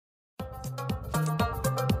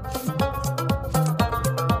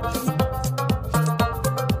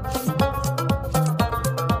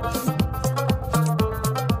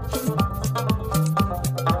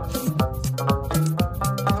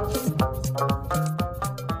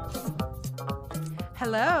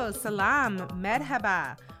Hello, salam,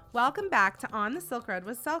 merhaba. Welcome back to On the Silk Road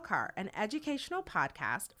with Selkar, an educational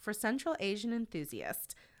podcast for Central Asian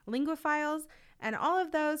enthusiasts, linguophiles, and all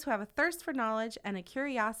of those who have a thirst for knowledge and a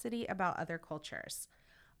curiosity about other cultures.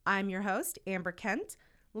 I'm your host, Amber Kent,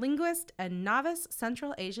 linguist and novice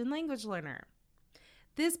Central Asian language learner.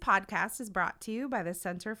 This podcast is brought to you by the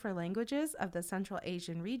Center for Languages of the Central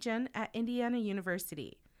Asian Region at Indiana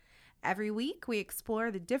University. Every week, we explore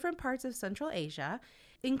the different parts of Central Asia,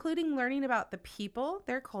 including learning about the people,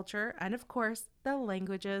 their culture, and of course, the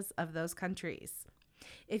languages of those countries.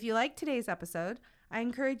 If you like today's episode, I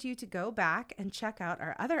encourage you to go back and check out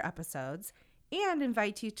our other episodes and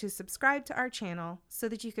invite you to subscribe to our channel so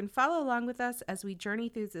that you can follow along with us as we journey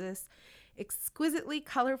through this exquisitely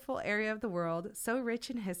colorful area of the world so rich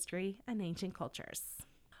in history and ancient cultures.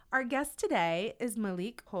 Our guest today is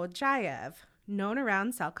Malik Khodjayev, known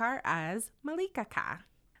around Selkar as Malika Ka.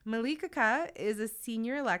 Malika Ka is a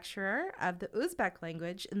senior lecturer of the Uzbek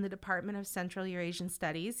language in the Department of Central Eurasian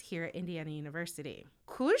Studies here at Indiana University.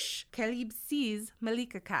 Kush Kelibsiz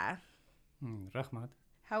Malika Ka. Rahmat.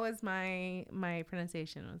 How was my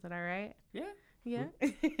pronunciation? Was that all right? Yeah.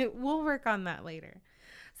 We'll work on that later.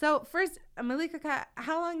 So first, Malika Ka,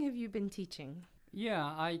 how long have you been teaching? Yeah,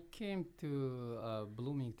 I came to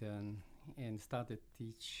Bloomington and started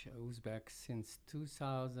teach Uzbek since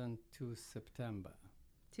 2002 September.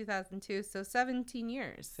 2002, so 17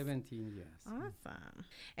 years. 17 years. Awesome.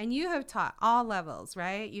 And you have taught all levels,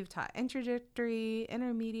 right? You've taught introductory,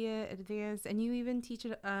 intermediate, advanced, and you even teach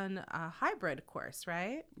it on a hybrid course,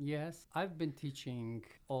 right? Yes, I've been teaching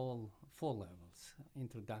all 4 levels: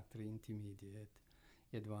 introductory, intermediate,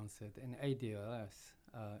 advanced, and ADLS,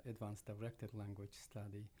 Advanced Directed Language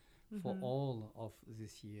Study, for all of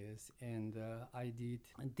these years. And I did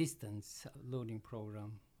a distance learning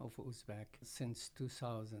program of Uzbek since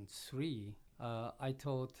 2003. I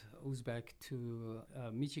taught Uzbek to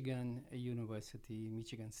Michigan University,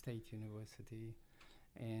 Michigan State University,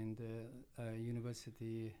 and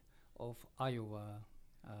University of Iowa,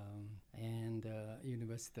 and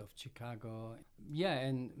University of Chicago. Yeah,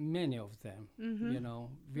 and many of them,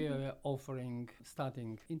 we are offering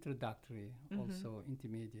starting introductory, also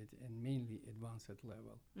intermediate, and mainly advanced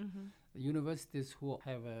level. Universities who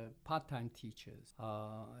have part-time teachers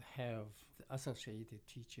have associated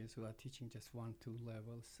teachers who are teaching just 1-2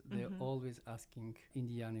 levels. They're always asking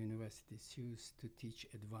Indiana University students to teach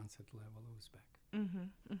advanced level Uzbek.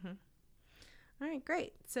 All right,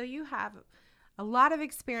 great. So you have a lot of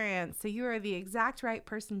experience. So you are the exact right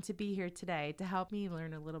person to be here today to help me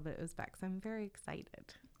learn a little bit Uzbek. So I'm very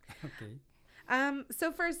excited. Okay.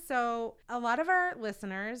 So a lot of our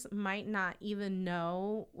listeners might not even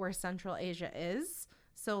know where Central Asia is.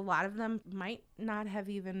 So a lot of them might not have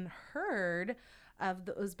even heard of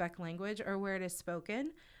the Uzbek language or where it is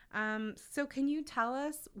spoken. So can you tell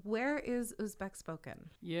us, where is Uzbek spoken?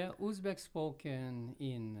 Yeah, Uzbek spoken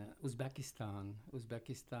in Uzbekistan.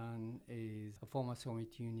 Uzbekistan is a former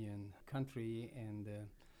Soviet Union country and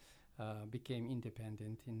became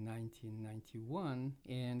independent in 1991.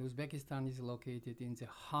 And Uzbekistan is located in the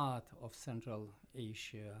heart of Central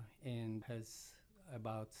Asia and has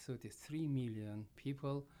about 33 million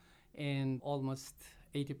people, and almost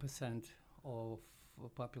 80% of the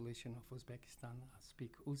population of Uzbekistan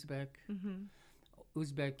speak Uzbek.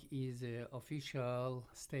 Uzbek is the official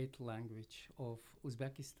state language of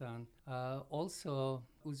Uzbekistan. Also,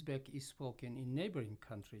 Uzbek is spoken in neighboring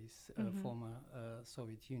countries, former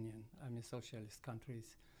Soviet Union, socialist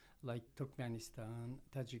countries like Turkmenistan,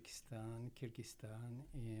 Tajikistan, Kyrgyzstan,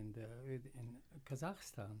 and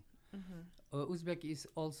Kazakhstan. Uzbek is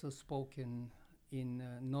also spoken in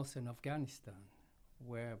northern Afghanistan,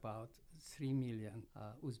 where about 3 million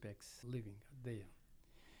Uzbeks living there.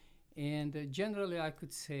 And generally, I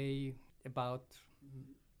could say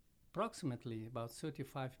approximately about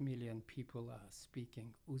 35 million people are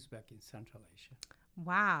speaking Uzbek in Central Asia.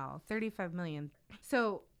 Wow, 35 million.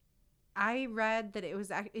 So I read that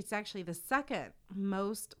it's actually the second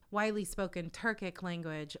most widely spoken Turkic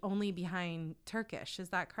language, only behind Turkish. Is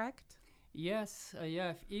that correct? Yes,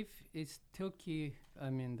 if it's Turkey,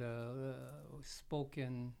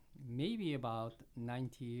 spoken maybe about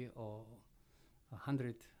 90 or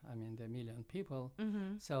the million people.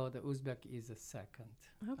 So the Uzbek is a second,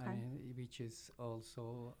 which is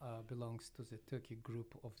also belongs to the Turkic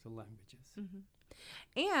group of the languages.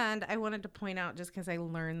 And I wanted to point out, just because I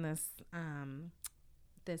learned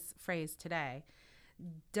this phrase today,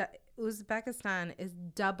 Uzbekistan is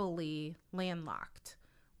doubly landlocked,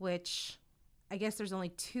 which I guess there's only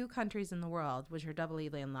 2 countries in the world which are doubly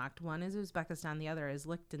landlocked. One is Uzbekistan, the other is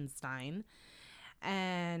Liechtenstein.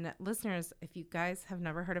 And listeners, if you guys have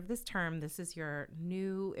never heard of this term, this is your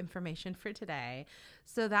new information for today.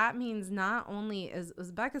 So that means not only is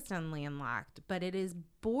Uzbekistan landlocked, but it is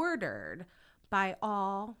bordered by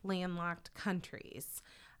all landlocked countries.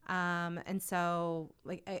 And so,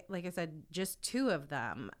 like I said, just 2 of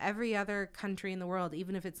them. Every other country in the world,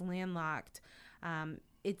 even if it's landlocked,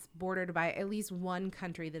 it's bordered by at least one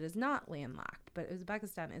country that is not landlocked. But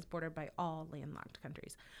Uzbekistan is bordered by all landlocked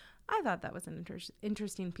countries. I thought that was an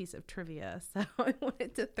interesting piece of trivia, so I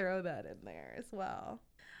wanted to throw that in there as well.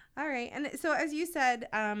 All right, and so as you said,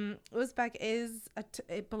 Uzbek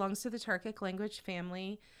it belongs to the Turkic language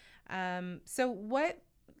family. So what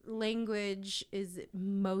language is it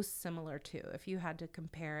most similar to, if you had to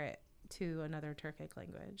compare it to another Turkic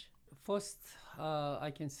language? First,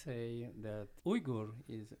 I can say that Uyghur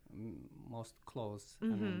is most close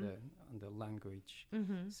on the language.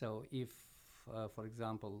 So if for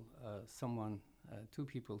example, 2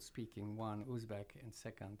 people speaking, one Uzbek and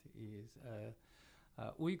second is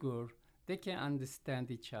Uyghur, they can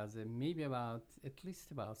understand each other maybe at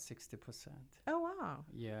least about 60%. Oh, wow.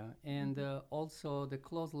 Yeah, and also the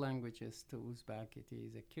close languages to Uzbek, it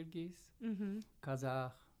is Kyrgyz,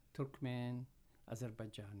 Kazakh, Turkmen,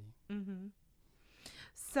 Azerbaijani.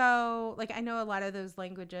 So, like, I know a lot of those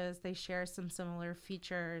languages, they share some similar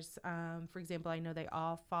features. For example, I know they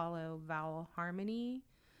all follow vowel harmony.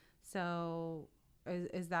 So,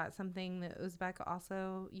 is that something that Uzbek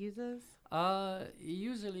also uses?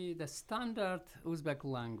 Usually, the standard Uzbek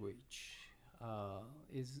language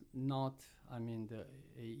is not,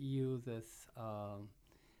 uses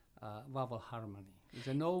vowel harmony.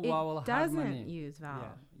 There's no vowel harmony. It doesn't use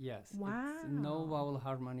vowel. Yeah, yes. Wow. It's no vowel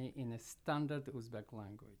harmony in a standard Uzbek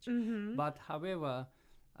language. But however,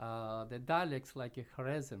 the dialects like a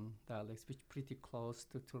Khwarezm dialects, which pretty close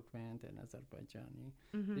to Turkmen and Azerbaijani,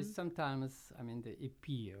 is sometimes, they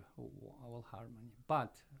appear vowel harmony.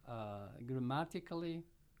 But grammatically,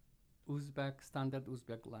 standard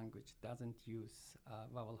Uzbek language doesn't use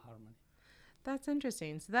vowel harmony. That's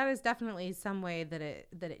interesting. So that is definitely some way that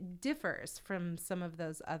it differs from some of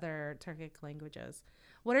those other Turkic languages.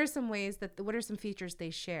 What are some features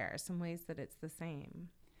they share? Some ways that it's the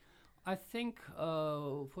same? I think,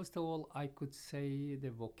 first of all, I could say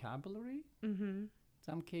the vocabulary,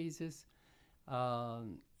 some cases,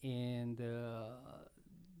 and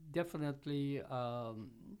definitely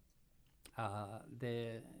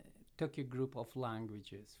the Turkic group of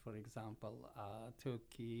languages, for example,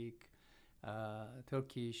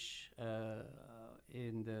 Turkish,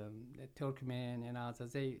 and Turkmen and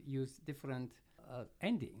others, they use different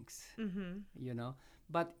endings,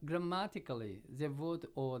 but grammatically, the word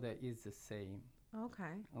order is the same.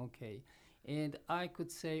 Okay. And I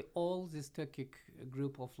could say all this Turkic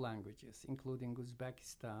group of languages, including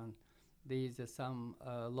Uzbekistan, there is some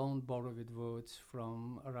loan borrowed words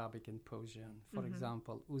from Arabic and Persian. For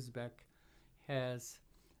example, Uzbek has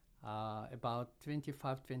about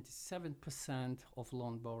 25-27% of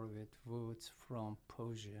loan borrowed words from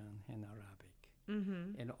Persian and Arabic,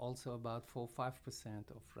 and also about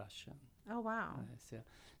 4-5% of Russian. Oh, wow.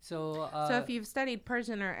 So if you've studied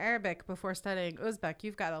Persian or Arabic before studying Uzbek,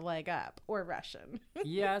 you've got a leg up, or Russian.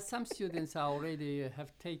 Yeah, some students already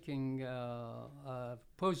have taken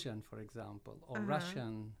Persian, for example, or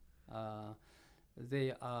Russian.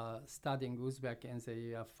 They are studying Uzbek and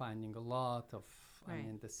they are finding a lot of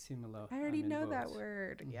the similar. I already know words. that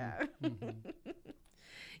word. Yeah.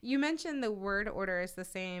 You mentioned the word order is the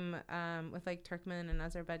same with like Turkmen and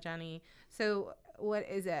Azerbaijani. So what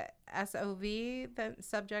is it? SOV, the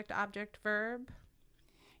subject, object, verb?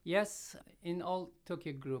 Yes, in all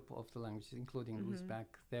Turkic group of the languages, including Uzbek,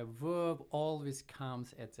 the verb always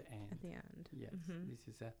comes at the end. At the end. Yes, this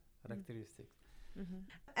is a characteristic.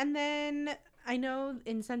 And then I know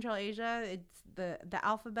in Central Asia, it's the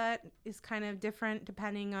alphabet is kind of different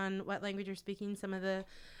depending on what language you're speaking. Some of the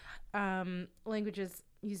languages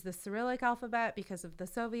use the Cyrillic alphabet because of the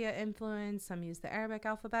Soviet influence. Some use the Arabic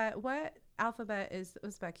alphabet. What alphabet is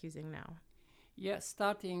Uzbek using now? Yeah,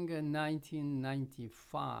 starting in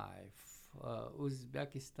 1995,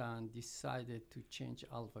 Uzbekistan decided to change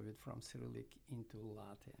alphabet from Cyrillic into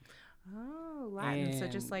Latin. Oh, Latin. So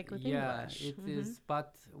just like with yeah, English. it is,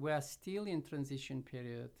 but we are still in transition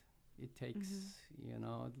period. It takes,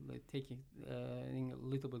 taking a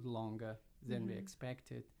little bit longer than we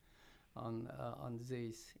expected on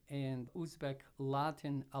this. And Uzbek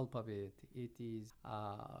Latin alphabet, it is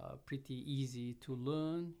pretty easy to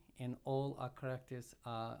learn, and all our characters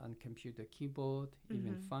are on computer keyboard.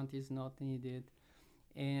 Even font is not needed.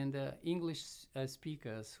 And English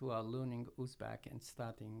speakers who are learning Uzbek and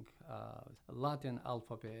starting Latin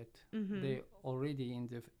alphabet, they already in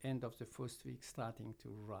the end of the first week starting to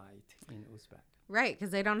write in Uzbek. Right,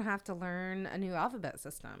 because they don't have to learn a new alphabet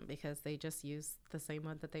system because they just use the same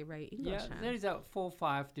one that they write English in. There is 4 or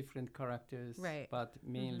 5 different characters, right, but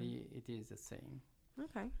mainly it is the same.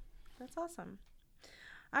 Okay, that's awesome.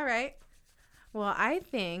 All right. Well, I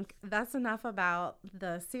think that's enough about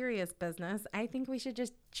the serious business. I think we should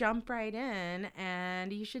just jump right in,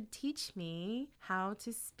 and you should teach me how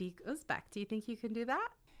to speak Uzbek. Do you think you can do that?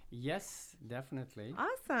 Yes, definitely.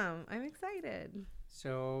 Awesome. I'm excited.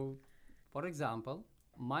 So, for example,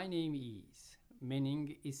 my name is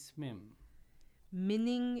Mening Ismim.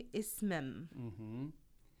 Mening Ismim.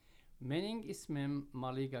 Mening Ismim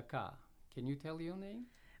Maligaka. Can you tell your name?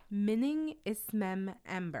 Mening Ismem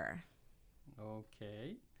Amber.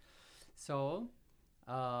 Okay. So,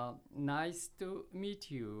 nice to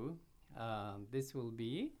meet you. This will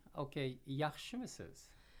be, okay, Yaxşı mısınız?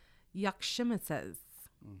 Yaxşı mısınız?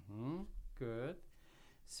 Good.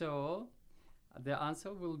 So, the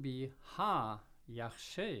answer will be Ha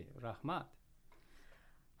Yaxşı Rahmat.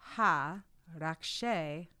 Ha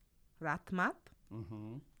Rakshe Ratmat.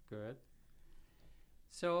 Good.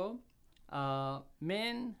 So,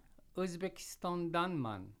 men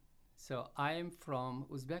Uzbekistan'danman. So I am from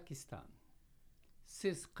Uzbekistan.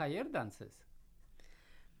 Siz qayerdansız?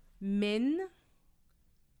 Min.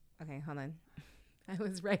 Okay, hold on. I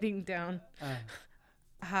was writing down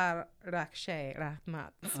Ha Rakshe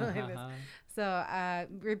Rahmat. So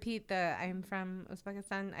repeat the I'm from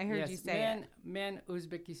Uzbekistan. I heard you say it. Men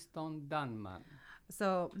Uzbekistan'danman.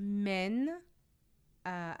 So men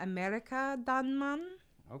Amerika'danman.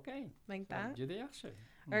 Okay. Like that? Juda yaxşı.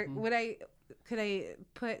 Or could I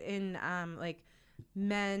put in like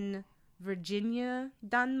men Virginia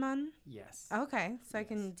Danman? Yes. Okay, so I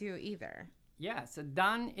can do either. Yeah, so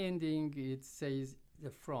dan ending it says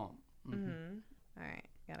the from. All right,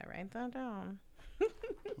 gotta write that down.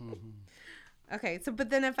 Okay, so but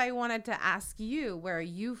then if I wanted to ask you, where are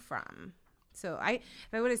you from? So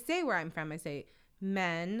if I want to say where I'm from, I say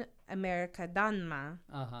men Amerika Danma.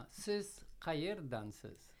 Siz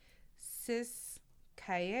qayerdansız? Siz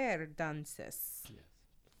qayerdansız?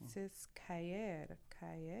 Yes. Siz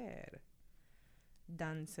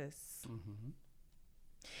qayerdansız?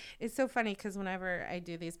 It's so funny because whenever I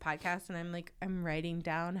do these podcasts and I'm writing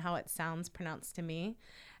down how it sounds pronounced to me,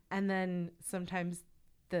 and then sometimes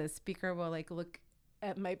the speaker will look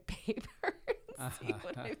at my paper and see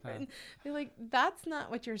what I've written. They're like, "That's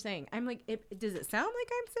not what you're saying." I'm like, "Does it sound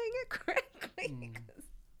like I'm saying it correctly?" Because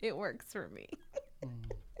it works for me.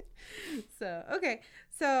 So okay,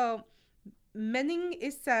 so Mening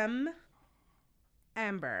Isem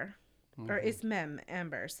Amber, or Ismem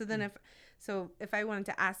Amber. So then if I wanted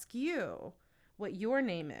to ask you what your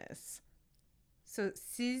name is, so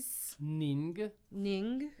siz Ning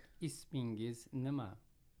ismingiz nima?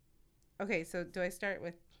 Okay, so do I start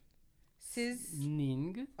with siz?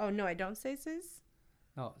 Ning. Oh no, I don't say siz.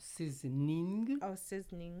 No, siz ning. Oh,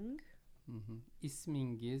 siz ning.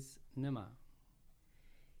 İsmingiz nima?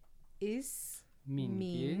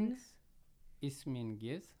 İsmingiz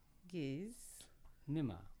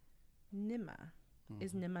nima? Nima.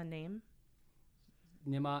 Is Nima name?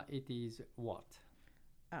 Nima, it is what?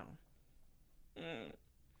 Oh.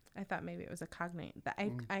 I thought maybe it was a cognate.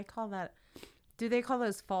 I call that. Do they call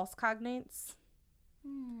those false cognates?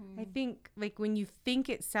 I think when you think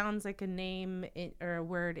it sounds like a name or a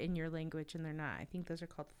word in your language and they're not. I think those are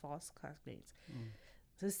called false cognates.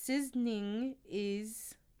 So sizning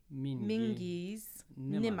is Mingi's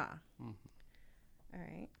Nima. All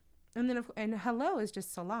right. And then and hello is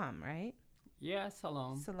just salam, right? Yeah,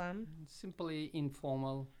 salam. Salam. Simply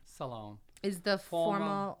informal salam. Is the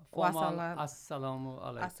formal wasalam. Assalamu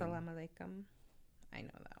alaikum. Assalamu alaikum. I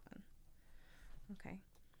know that one. Okay.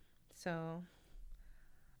 So,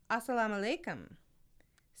 assalamu alaikum.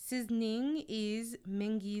 Sizning is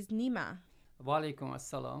Mingi's Nima. Walaikum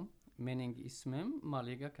assalam. Mening ismim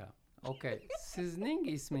Maligaka. Okay. Sizning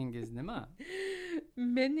ismingiz nima?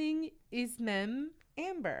 Mening ismem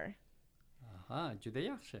Amber. Aha, juda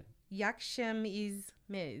yaxşı. Yakşem is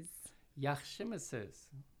Miz. Yaxşı mısınız?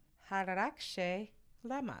 Harakshe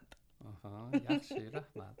Lamat. Yaxshi,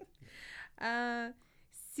 rahmat.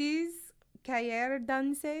 Siz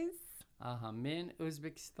qayerdansiz? Men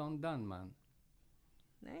O'zbekistondanman.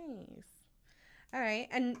 Nice. All right.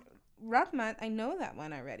 And Rahmat, I know that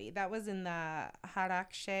one already. That was in the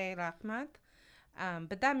Harakshe Rahmat.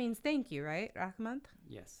 But that means thank you, right? Rahmat?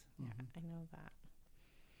 Yes. Yeah, I know that.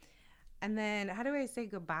 And then how do I say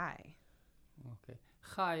goodbye? Okay.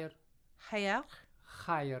 Khair. Hayar?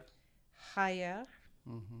 Khair. Hayar.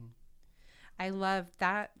 Mm-hmm. I love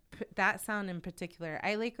that sound in particular.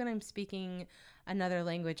 I like when I'm speaking another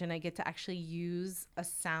language and I get to actually use a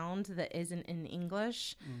sound that isn't in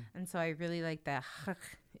English. And so I really like that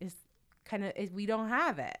is kind of, we don't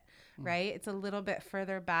have it, right? It's a little bit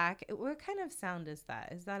further back. What kind of sound is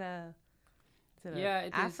that? Is that a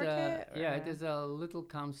It affricate? it is a little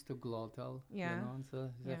comes to glottal. Yeah. You know,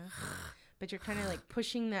 so Yeah. But you're kind of like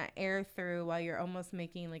pushing that air through while you're almost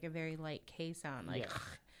making like a very light K sound, like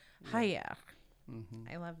hiya.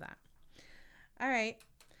 I love that. All right.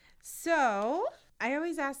 So I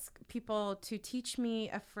always ask people to teach me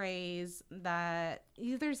a phrase that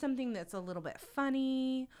either something that's a little bit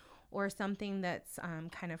funny or something that's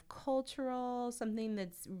kind of cultural, something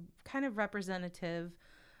that's kind of representative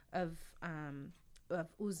of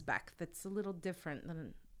Uzbek that's a little different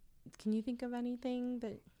than. Can you think of anything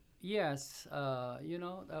that? Yes,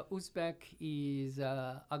 Uzbek is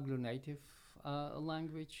agglutinative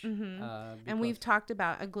language. And we've talked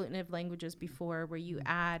about agglutinative languages before where you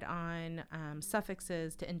add on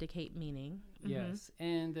suffixes to indicate meaning. Yes,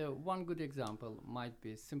 and one good example might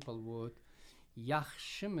be a simple word,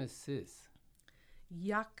 yaxshimisiz.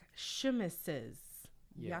 Yakshimises.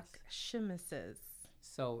 Yes. Yakshimises.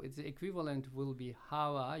 So its equivalent will be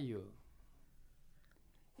how are you?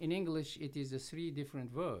 In English, it is 3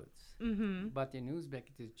 different words, but in Uzbek,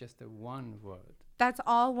 it is just a one word. That's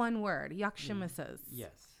all one word, yakshimises.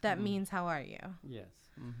 Yes. That means how are you? Yes.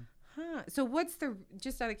 Huh. So what's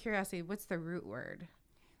just out of curiosity, what's the root word?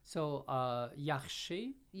 So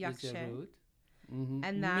yaxshi is a root.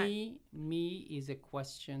 And that Me is a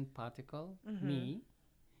question particle. Me.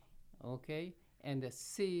 Okay. And the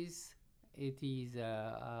sis, it is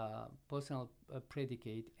a personal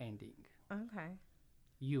predicate ending. Okay.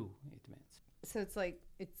 You, it means. So it's like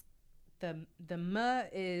the m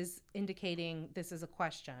is indicating this is a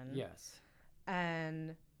question. Yes.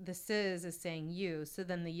 And the siz is saying you. So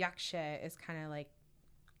then the yakshe is kind of like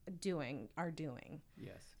doing.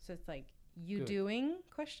 Yes. So it's like you Good. doing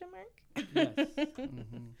question mark? Yes.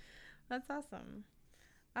 That's awesome.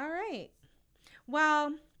 All right.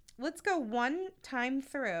 Well, let's go one time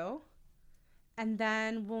through and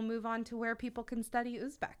then we'll move on to where people can study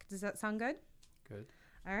Uzbek. Does that sound good? Good.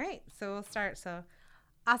 All right. So we'll start. So,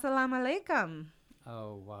 Assalamu alaikum.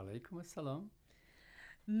 Oh, wa alaikum assalam.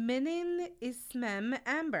 Minin ismem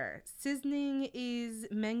Amber. Sizning is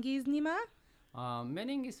Mengiz Nima.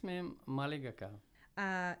 Mening ismem Maligaka.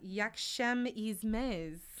 Yakshem is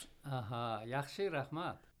Mez. Yaxshi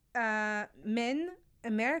rahmat. Men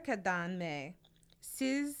America dan me.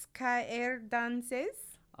 Siz kaer dan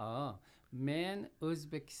siz? Men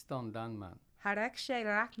O'zbekistondanman. Harakshe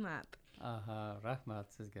rahmat. Rahmat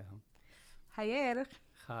sizga ham. Hayer.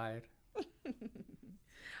 Khair.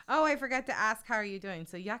 Oh, I forgot to ask, how are you doing?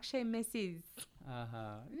 So, Yakshe Mrs.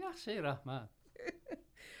 Yaxshi rahmat.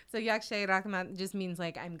 So, Yakshe Rahmat just means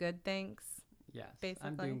like, I'm good, thanks. Yes, Basically.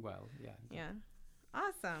 I'm doing well. Yeah. Yeah.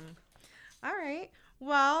 Awesome. All right.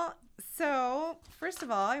 Well, so first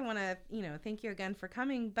of all, I want to, thank you again for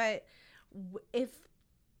coming. But if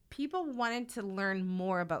people wanted to learn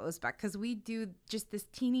more about Uzbek, because we do just this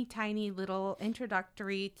teeny tiny little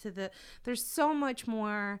introductory to there's so much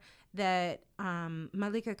more that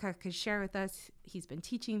Malika could share with us. He's been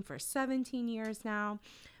teaching for 17 years now,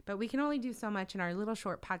 but we can only do so much in our little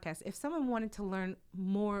short podcast. If someone wanted to learn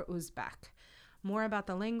more Uzbek, more about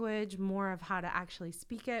the language, more of how to actually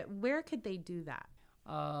speak it, where could they do that?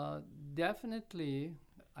 Definitely,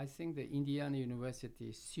 I think the Indiana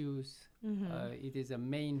University, SUSE, it is a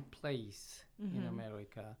main place in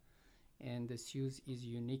America. And the SUSE is a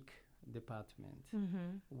unique department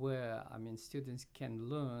where, students can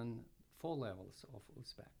learn 4 levels of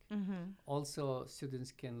Uzbek. Also,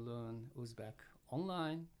 students can learn Uzbek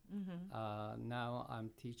online. Now I'm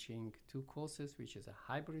teaching 2 courses, which is a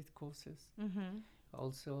hybrid courses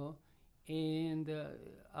also. And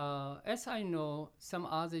as I know, some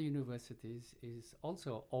other universities is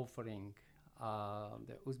also offering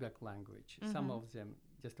the Uzbek language. Some of them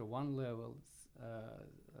just 1 level,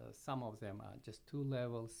 some of them are just 2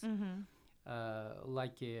 levels,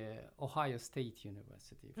 like Ohio State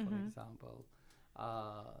University, for example,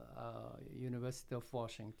 University of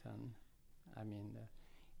Washington,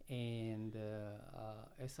 And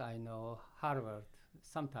as I know, Harvard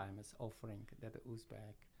sometimes offering that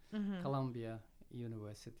Uzbek. Columbia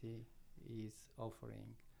University is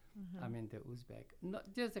offering. I mean, the Uzbek.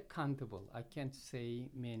 Not just accountable. I can't say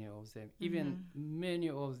many of them. Even many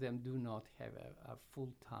of them do not have a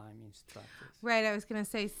full-time instructors. Right. I was going to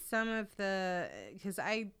say some of the, because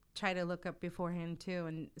I try to look up beforehand too,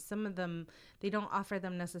 and some of them, they don't offer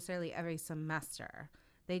them necessarily every semester.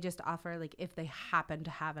 They just offer, like, if they happen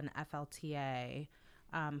to have an FLTA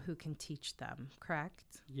who can teach them,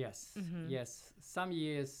 correct? Yes, yes. Some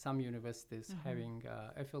years, some universities having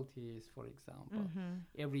FLTs, for example.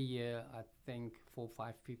 Every year, I think 4 or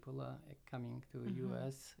 5 people are coming to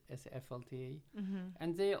US as FLTA,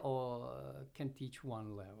 and they all can teach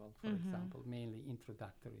one level, for example, mainly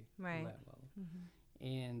introductory level.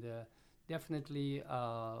 And definitely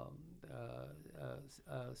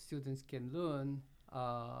students can learn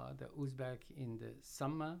the Uzbek in the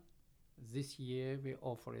summer. This year we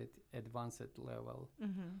offer it advanced level.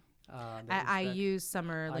 I use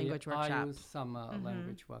summer language workshop. I use summer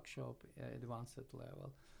language workshop, advanced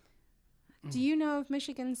level. Do you know if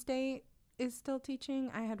Michigan State is still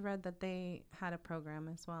teaching? I had read that they had a program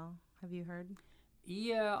as well. Have you heard?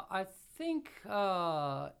 Yeah, I think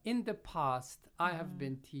in the past I have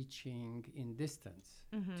been teaching in distance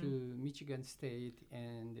to Michigan State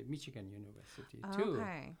and Michigan University too.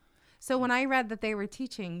 Okay. So when I read that they were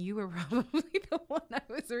teaching, you were probably the one I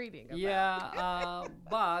was reading about. Yeah,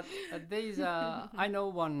 but there's I know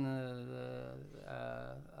one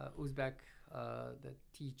Uzbek the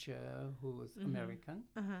teacher who was American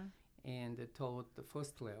and taught the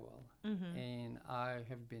first level, and I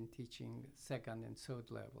have been teaching second and third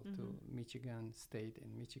level to Michigan State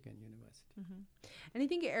and Michigan University. And I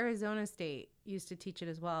think Arizona State used to teach it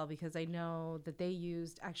as well, because I know that they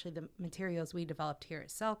used actually the materials we developed here at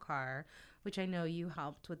CellCar, which I know you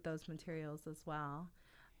helped with those materials as well.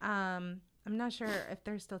 I'm not sure if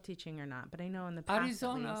they're still teaching or not, but I know in the past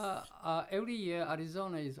Arizona, every year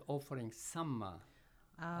Arizona is offering summer.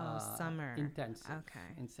 Summer. Intensive.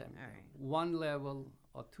 Okay. In summer. All right. 1 level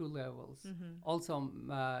or 2 levels. Also,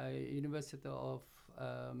 University of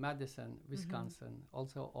Madison, Wisconsin,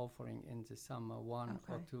 also offering in the summer 1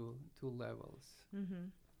 or 2 levels.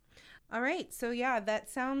 All right. So, yeah, that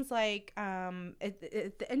sounds like at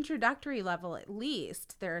the introductory level, at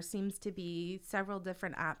least, there seems to be several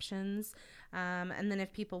different options. And then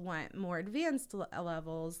if people want more advanced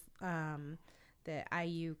levels, the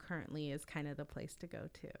IU currently is kind of the place to go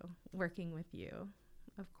to, working with you,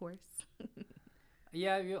 of course.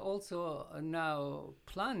 Yeah, we're also now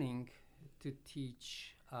planning to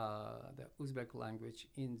teach the Uzbek language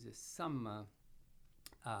in the summer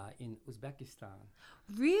in Uzbekistan.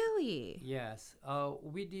 Really? Yes.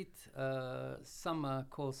 We did summer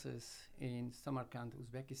courses in Samarkand,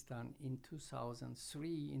 Uzbekistan in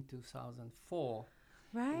 2003, in 2004.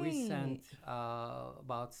 Right. We sent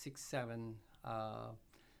about 6-7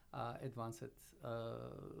 advanced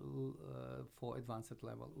for advanced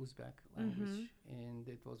level Uzbek language, and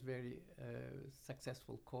it was very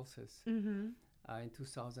successful courses in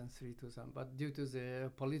 2003, 2000. But due to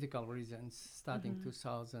the political reasons, starting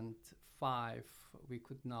 2005, we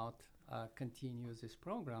could not continue this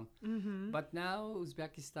program. But now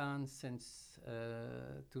Uzbekistan, since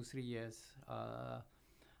 2-3 years,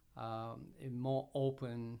 more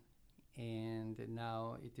open. And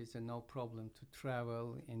now it is no problem to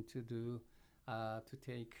travel and to do to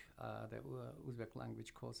take the Uzbek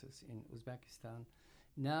language courses in Uzbekistan.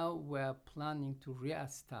 Now we're planning to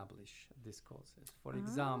re-establish these courses. For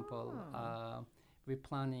example, we're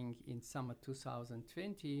planning in summer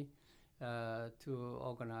 2020 to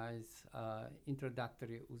organize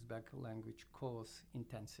introductory Uzbek language course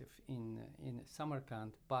intensive in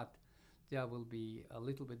Samarkand, but there will be a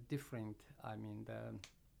little bit different. I mean, the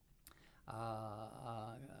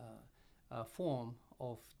form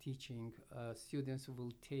of teaching. Students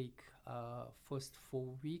will take first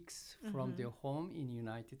 4 weeks from their home in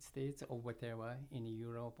United States or whatever, in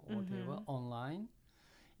Europe or whatever, online.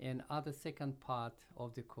 And other second part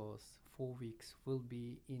of the course, 4 weeks, will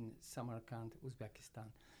be in Samarkand,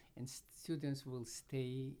 Uzbekistan. And students will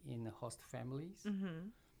stay in host families.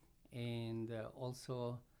 And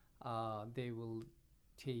also they will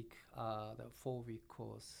take the 4-week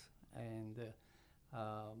course. And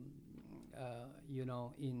you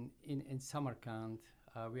know, in Samarkand,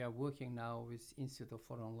 we are working now with Institute of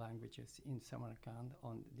Foreign Languages in Samarkand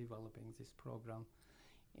on developing this program,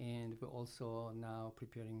 and we're also now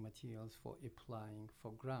preparing materials for applying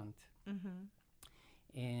for grant.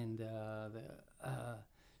 And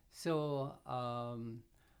so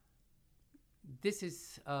this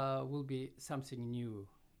is will be something new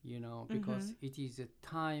because it is a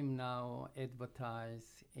time now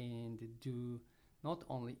advertise and do not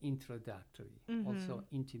only introductory, also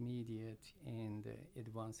intermediate and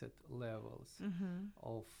advanced levels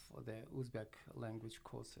of the Uzbek language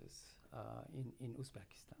courses in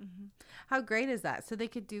Uzbekistan. How great is that? So they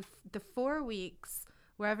could do the 4 weeks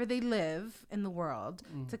wherever they live in the world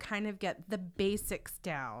to kind of get the basics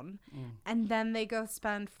down. And then they go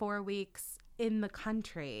spend 4 weeks in the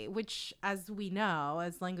country, which, as we know,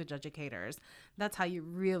 as language educators, that's how you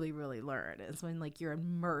really, really learn, is when like you're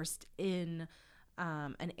immersed in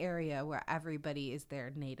an area where everybody is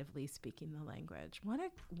there natively speaking the language. What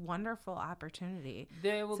a wonderful opportunity.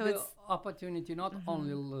 There will be opportunity not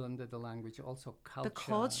only learn the language, also culture. The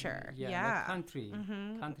culture, the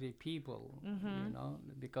country people,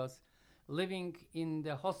 because living in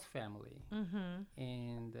the host family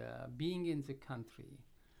and being in the country,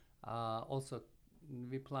 also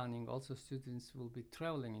we're planning, also students will be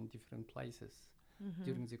traveling in different places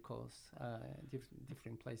during the course,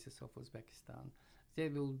 different places of Uzbekistan. There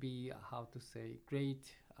will be, great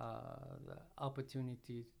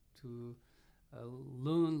opportunity to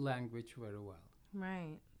learn language very well.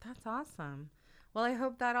 Right. That's awesome. Well, I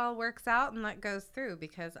hope that all works out and that goes through,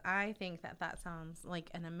 because I think that sounds like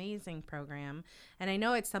an amazing program. And I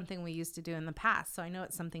know it's something we used to do in the past, so I know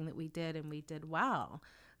it's something that we did and we did well.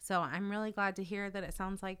 So I'm really glad to hear that it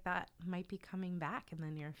sounds like that might be coming back in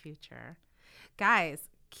the near future. Guys,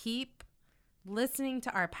 keep listening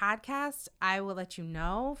to our podcast. I will let you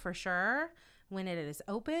know for sure when it is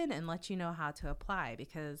open and let you know how to apply,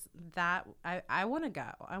 because that I want to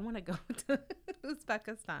go. I want to go to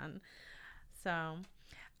Uzbekistan. So,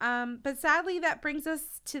 but sadly, that brings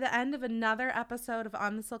us to the end of another episode of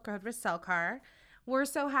On the Silk Road with Selkar. We're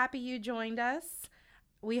so happy you joined us.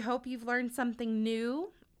 We hope you've learned something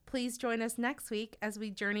new. Please join us next week as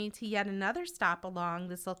we journey to yet another stop along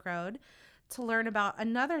the Silk Road to learn about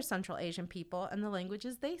another Central Asian people and the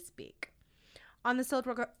languages they speak. On the Silk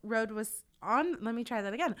Road with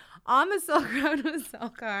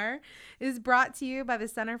Selkar is brought to you by the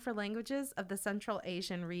Center for Languages of the Central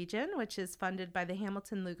Asian Region, which is funded by the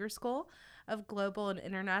Hamilton Lugar School of Global and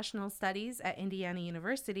International Studies at Indiana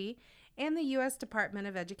University and the U.S. Department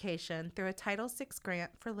of Education through a Title VI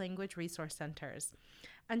grant for language resource centers.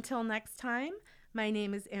 Until next time, my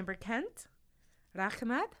name is Amber Kent.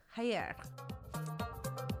 Rahmat Hayer.